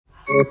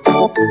Hey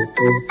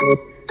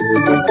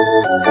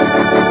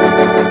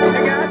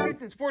guys,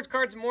 Ethan Sports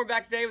Cards and more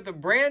back today with a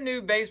brand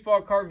new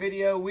baseball card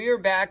video. We are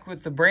back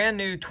with the brand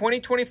new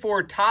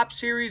 2024 Top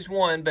Series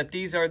 1, but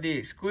these are the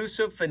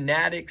exclusive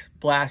Fanatics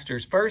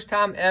blasters. First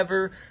time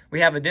ever,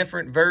 we have a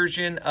different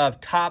version of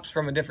Tops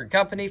from a different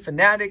company,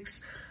 Fanatics.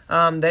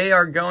 They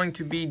are going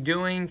to be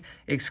doing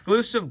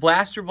exclusive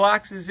blaster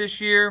boxes this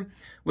year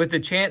with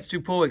the chance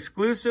to pull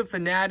exclusive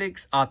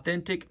Fanatics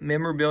authentic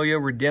memorabilia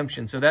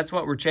redemption. So that's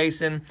what we're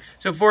chasing.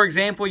 So for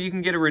example, you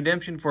can get a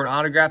redemption for an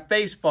autographed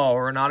baseball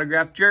or an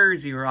autographed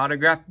jersey or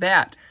autographed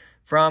bat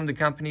from the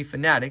company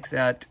Fanatics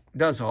that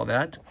does all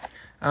that.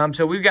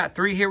 So we've got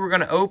 3 here we're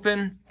going to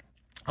open.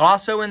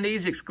 Also in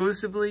these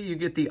exclusively, you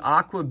get the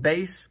Aqua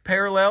base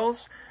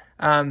parallels.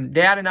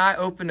 Dad and I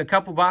opened a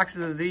couple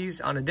boxes of these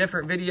on a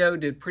different video,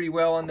 did pretty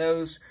well on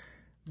those,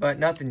 but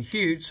nothing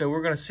huge. So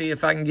we're going to see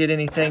if I can get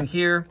anything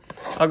here.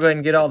 I'll go ahead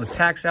and get all the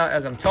packs out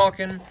as I'm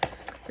talking.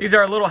 These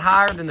are a little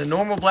higher than the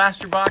normal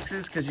blaster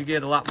boxes because you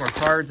get a lot more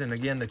cards. And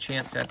again, the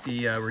chance at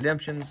the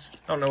redemptions.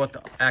 I don't know what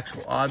the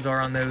actual odds are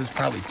on those.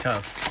 Probably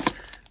tough.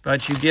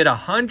 But you get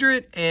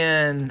 100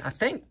 and I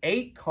think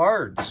 8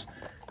 cards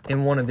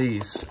in one of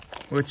these,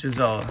 which is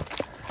a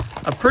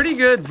pretty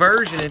good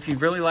version if you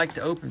really like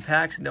to open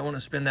packs and don't want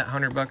to spend that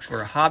 $100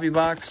 for a hobby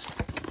box.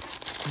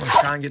 I'm going to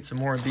try and get some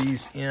more of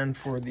these in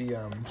for the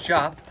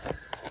shop.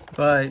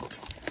 But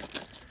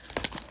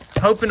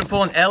hoping to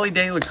pull an Ellie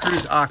De La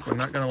Cruz Aqua.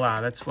 Not going to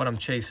lie, that's what I'm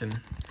chasing.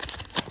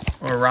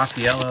 Or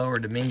Raffaello or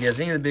Dominguez.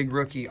 Any of the big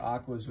rookie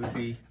Aquas would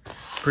be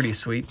pretty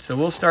sweet. So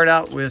we'll start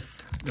out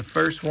with the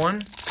first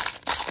one.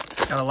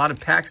 Got a lot of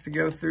packs to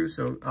go through,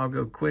 so I'll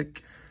go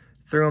quick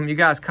through them. You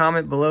guys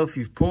comment below if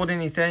you've pulled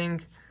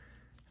anything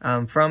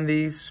from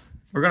these.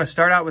 We're going to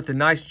start out with the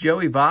nice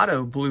Joey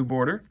Votto blue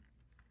border.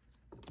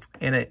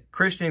 And a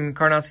Christian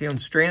Encarnacion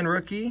Strand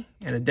rookie.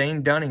 And a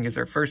Dane Dunning is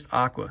our first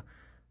Aqua.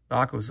 The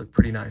Aquas look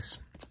pretty nice.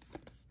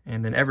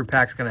 And then every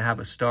pack's going to have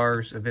a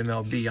Stars of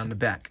MLB on the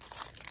back.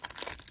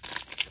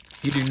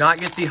 You do not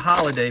get the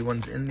holiday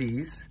ones in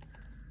these.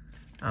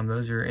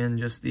 Those are in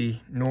just the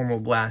normal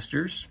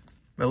blasters.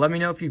 But let me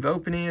know if you've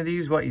opened any of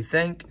these, what you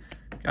think.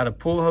 Got a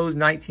Pull Hose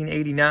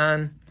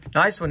 1989.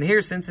 Nice one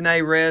here,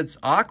 Cincinnati Reds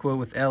Aqua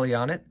with Ellie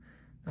on it.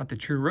 Not the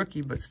true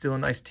rookie, but still a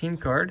nice team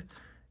card.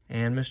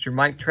 And Mr.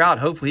 Mike Trout,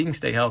 hopefully he can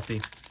stay healthy.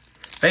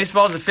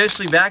 Baseball's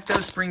officially back, though.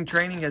 Spring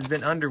training has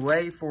been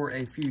underway for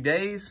a few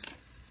days.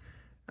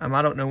 I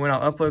don't know when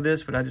I'll upload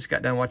this, but I just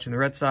got done watching the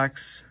Red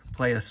Sox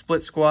play a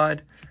split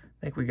squad.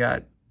 I think we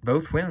got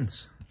both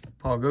wins.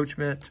 Paul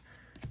Goldschmidt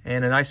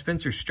and a nice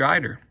Spencer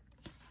Strider.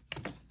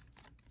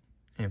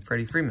 And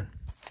Freddie Freeman.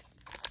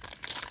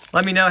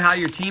 Let me know how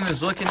your team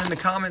is looking in the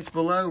comments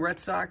below. Red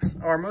Sox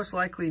are most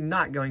likely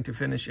not going to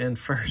finish in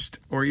first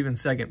or even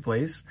second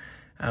place.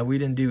 We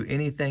didn't do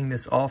anything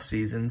this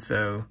offseason,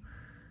 so,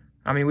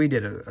 I mean, we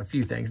did a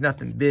few things.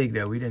 Nothing big,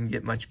 though. We didn't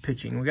get much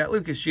pitching. We got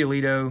Lucas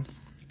Giolito.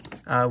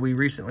 We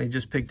recently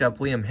just picked up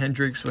Liam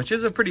Hendricks, which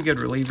is a pretty good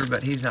reliever,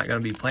 but he's not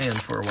going to be playing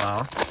for a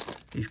while.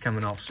 He's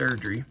coming off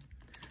surgery.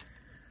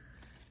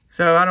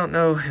 So I don't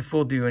know if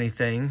we'll do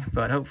anything,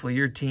 but hopefully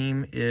your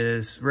team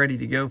is ready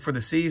to go for the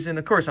season.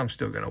 Of course, I'm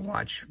still going to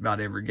watch about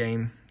every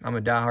game. I'm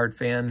a diehard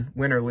fan,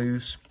 win or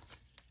lose.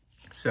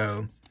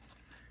 So,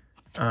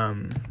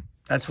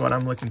 that's what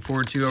I'm looking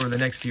forward to over the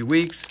next few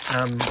weeks.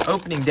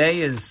 Opening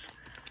day is,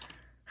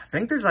 I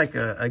think there's like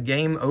a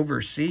game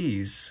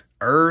overseas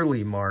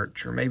early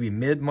March or maybe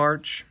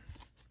mid-March.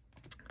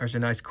 There's a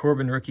nice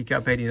Corbin Rookie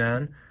Cup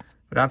 89,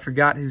 but I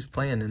forgot who's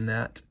playing in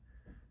that.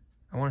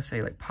 I want to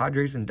say like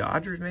Padres and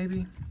Dodgers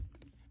maybe.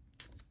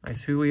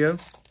 Nice Julio.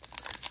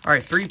 All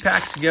right, 3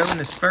 packs to go in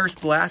this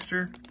first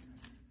blaster.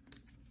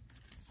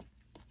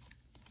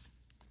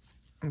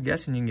 I'm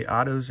guessing you can get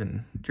autos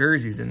and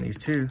jerseys in these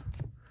too.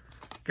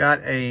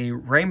 Got a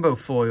rainbow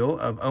foil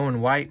of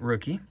Owen White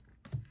rookie.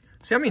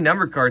 See how many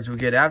number cards we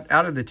get.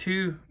 Out of the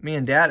 2 me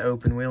and Dad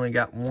opened, we only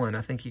got 1.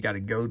 I think he got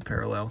a gold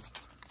parallel.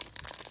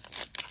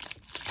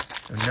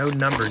 So no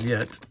numbered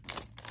yet.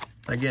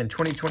 Again,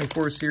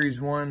 2024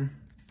 Series 1.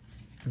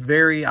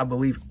 Very, I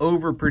believe,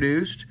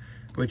 overproduced,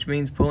 which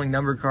means pulling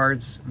number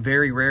cards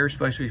very rare,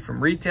 especially from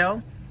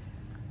retail.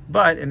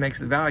 But it makes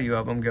the value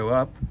of them go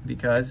up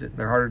because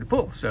they're harder to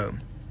pull. So,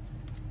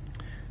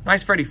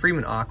 nice Freddie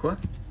Freeman Aqua.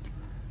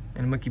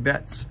 And Mookie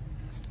Betts.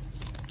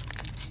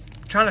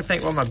 I'm trying to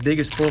think what my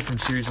biggest pull from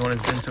Series 1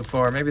 has been so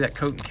far. Maybe that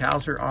Coten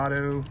Cowser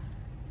auto.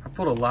 I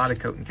pulled a lot of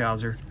Coten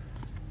Cowser.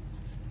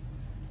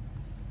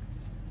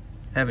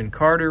 Evan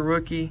Carter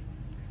rookie.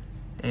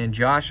 And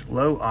Josh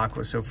Lowe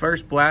Aqua. So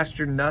first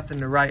blaster, nothing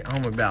to write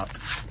home about.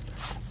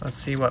 Let's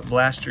see what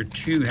blaster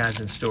 2 has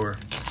in store.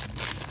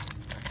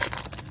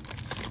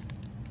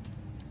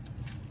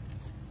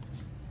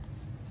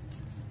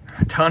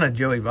 A ton of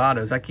Joey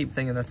Vottos. I keep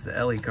thinking that's the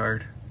Ellie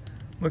card.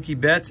 Mookie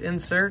Betts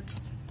insert.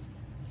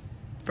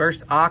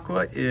 First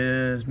Aqua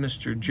is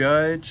Mr.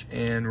 Judge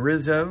and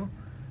Rizzo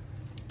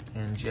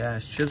and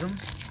Jazz Chisholm.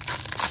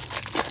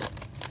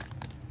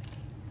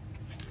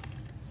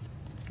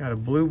 Got a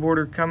blue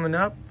border coming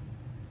up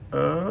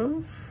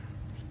of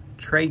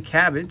Trey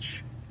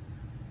Cabbage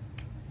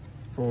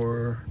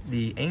for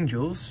the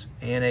Angels,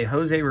 and a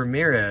Jose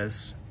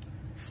Ramirez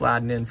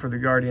sliding in for the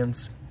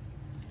Guardians.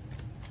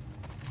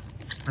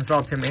 I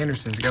saw Tim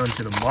Anderson's going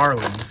to the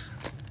Marlins,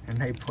 and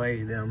they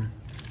play them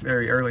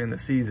very early in the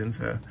season,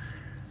 so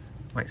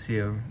might see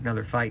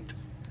another fight.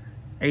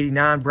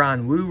 89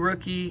 Brian Wu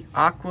rookie,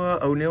 Aqua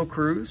O'Neal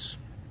Cruz.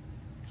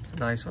 It's a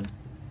nice one.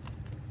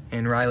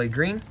 And Riley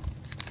Green.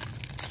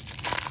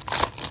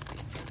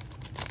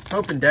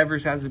 Hoping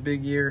Devers has a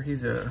big year.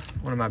 He's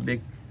one of my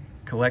big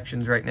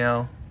collections right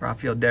now.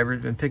 Rafael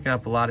Devers, been picking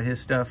up a lot of his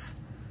stuff.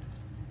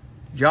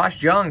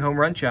 Josh Jung, home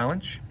run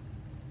challenge.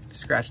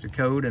 Scratch the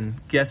code and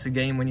guess a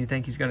game when you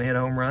think he's going to hit a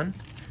home run.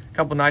 A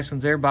couple nice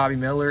ones there, Bobby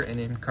Miller and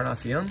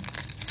Encarnacion.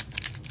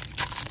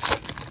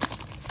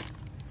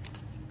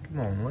 Come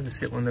on, let us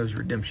hit one of those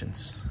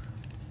redemptions.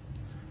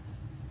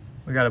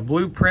 We got a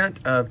blueprint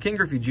of King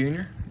Griffey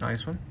Jr.,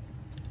 nice one.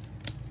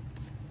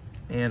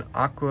 And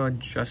Aqua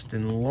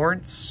Justin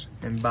Lawrence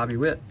and Bobby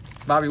Witt.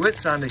 Bobby Witt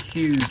signed a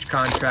huge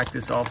contract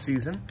this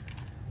offseason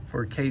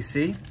for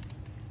KC.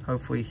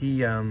 Hopefully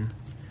he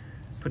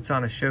puts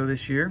on a show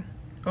this year.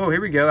 Oh,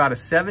 here we go, out of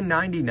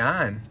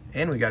 $7.99.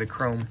 And we got a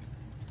chrome.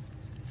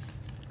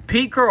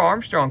 Pete Crow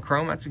Armstrong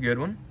chrome, that's a good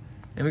one.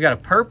 And we got a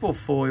purple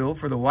foil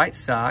for the White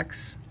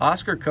Sox,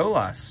 Oscar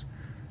Colas.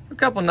 A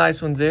couple nice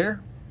ones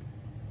there.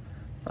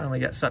 Finally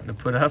got something to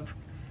put up.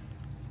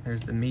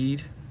 There's the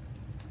Mead.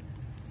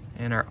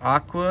 And our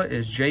Aqua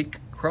is Jake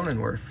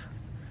Cronenworth.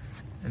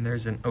 And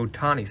there's an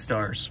Otani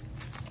Stars.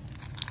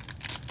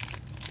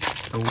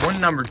 A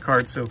one-numbered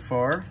card so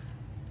far.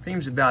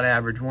 Seems about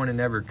average. One in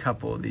every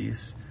couple of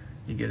these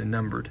you get a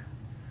numbered.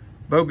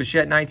 Bo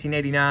Bichette,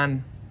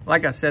 1989.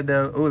 Like I said,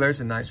 though, oh, there's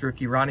a nice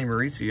rookie, Ronnie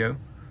Mauricio,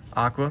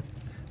 Aqua.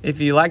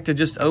 If you like to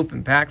just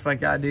open packs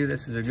like I do,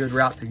 this is a good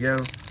route to go.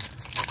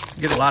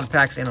 You get a lot of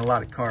packs and a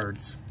lot of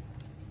cards.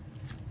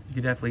 You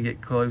can definitely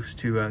get close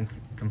to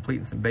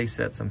completing some base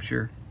sets, I'm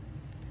sure.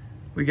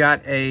 We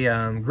got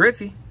a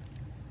Griffey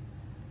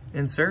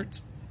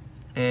insert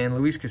and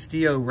Luis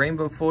Castillo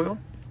rainbow foil,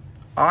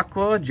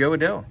 Aqua Joe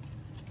Adele,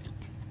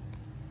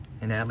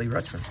 and Adley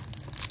Rutschman.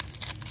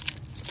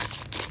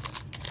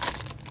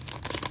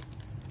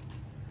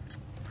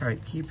 All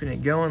right, keeping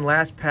it going.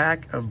 Last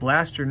pack of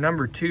Blaster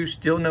number 2.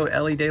 Still no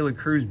Ellie De La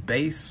Cruz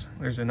base.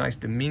 There's a nice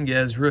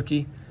Dominguez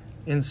rookie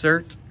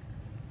insert.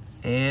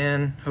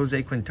 And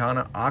Jose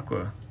Quintana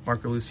Aqua,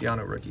 Marco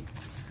Luciano rookie.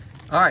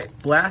 All right,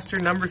 Blaster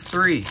number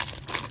 3.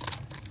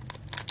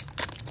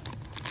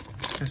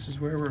 This is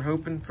where we're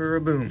hoping for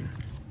a boom,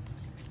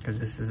 because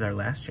this is our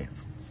last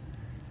chance.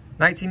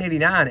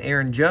 1989,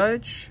 Aaron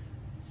Judge.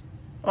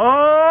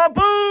 Oh,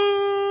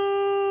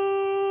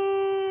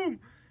 boom!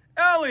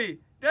 Ellie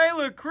De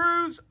La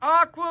Cruz,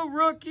 Aqua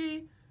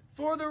rookie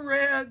for the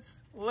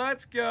Reds.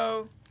 Let's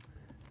go.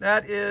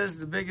 That is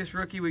the biggest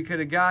rookie we could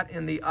have got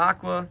in the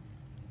Aqua.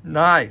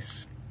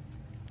 Nice.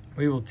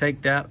 We will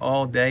take that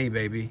all day,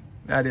 baby.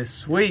 That is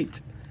sweet.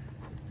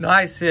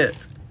 Nice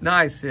hit.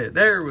 Nice hit.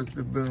 There was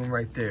the boom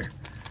right there.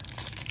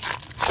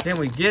 Can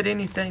we get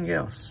anything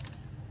else?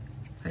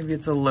 Maybe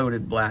it's a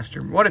loaded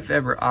blaster. What if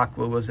ever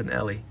Aqua was an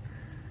Ellie?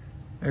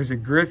 There's a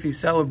Griffey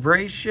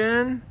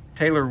Celebration,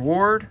 Taylor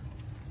Ward,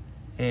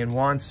 and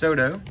Juan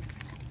Soto.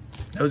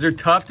 Those are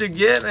tough to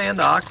get, man.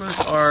 The Aquas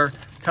are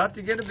tough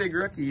to get a big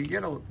rookie. You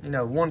get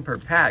one per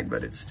pack,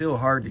 but it's still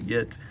hard to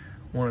get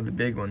one of the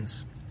big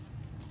ones.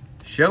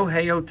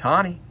 Shohei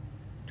Ohtani,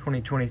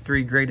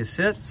 2023 greatest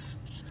hits,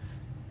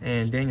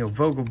 and Daniel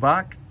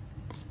Vogelbach,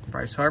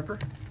 Bryce Harper.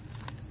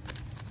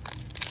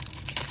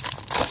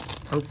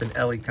 Hoping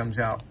Ellie comes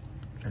out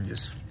and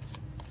just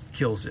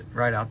kills it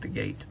right out the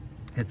gate.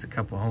 Hits a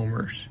couple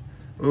homers.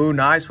 Ooh,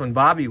 nice one.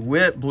 Bobby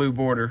Witt, blue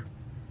border.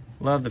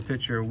 Love the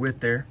picture of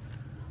Witt there.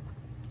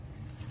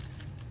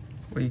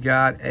 We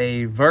got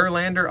a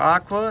Verlander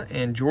Aqua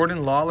and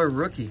Jordan Lawler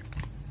rookie.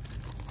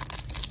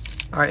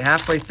 All right,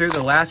 halfway through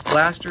the last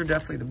blaster.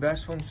 Definitely the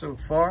best one so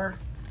far.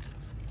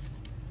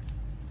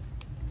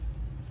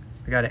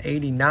 We got an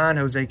 89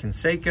 Jose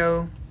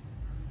Canseco,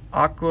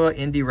 Aqua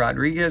Indy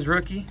Rodriguez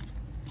rookie.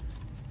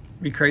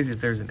 It'd be crazy if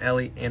there's an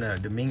Ellie and a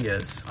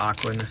Dominguez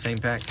Aqua in the same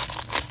pack.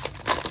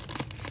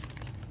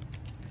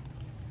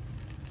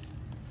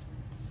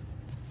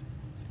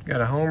 Got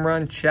a home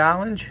run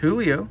challenge,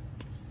 Julio,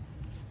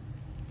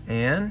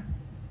 and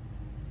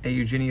a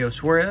Eugenio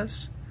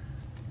Suarez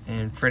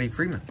and Freddie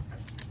Freeman.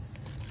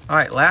 All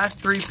right, last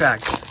 3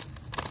 packs.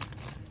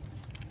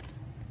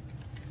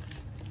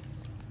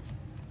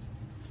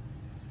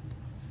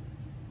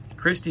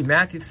 Christy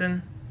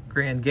Mathewson,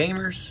 Grand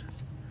Gamers,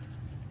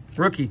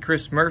 rookie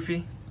Chris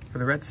Murphy for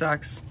the Red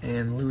Sox,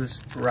 and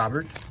Lewis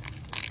Robert.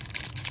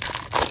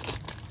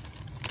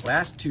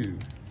 Last 2.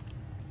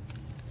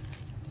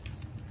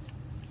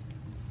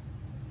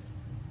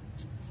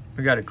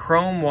 We got a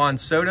chrome Juan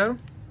Soto.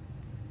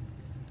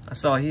 I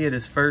saw he hit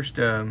his first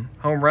home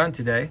run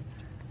today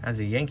as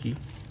a Yankee.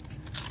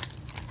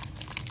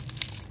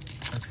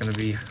 That's going to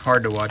be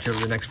hard to watch over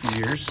the next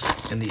few years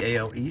in the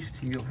AL East.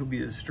 He'll be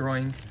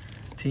destroying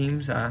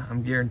teams,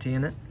 I'm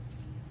guaranteeing it.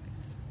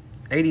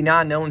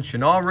 89 Nolan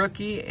Chenal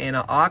rookie, and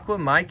an Aqua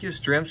Mike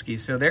Yastrzemski.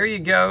 So there you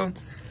go.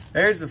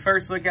 There's the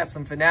first look at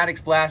some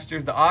Fanatics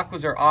blasters. The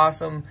Aquas are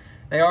awesome.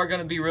 They are going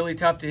to be really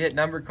tough to hit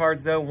number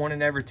cards, though. 1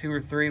 in every 2 or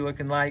 3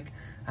 looking like.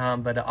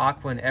 But an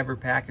Aqua in every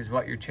pack is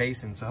what you're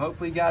chasing. So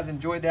hopefully you guys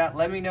enjoyed that.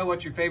 Let me know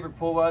what your favorite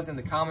pull was in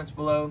the comments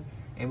below,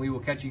 and we will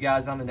catch you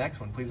guys on the next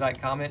one. Please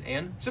like, comment,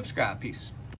 and subscribe. Peace.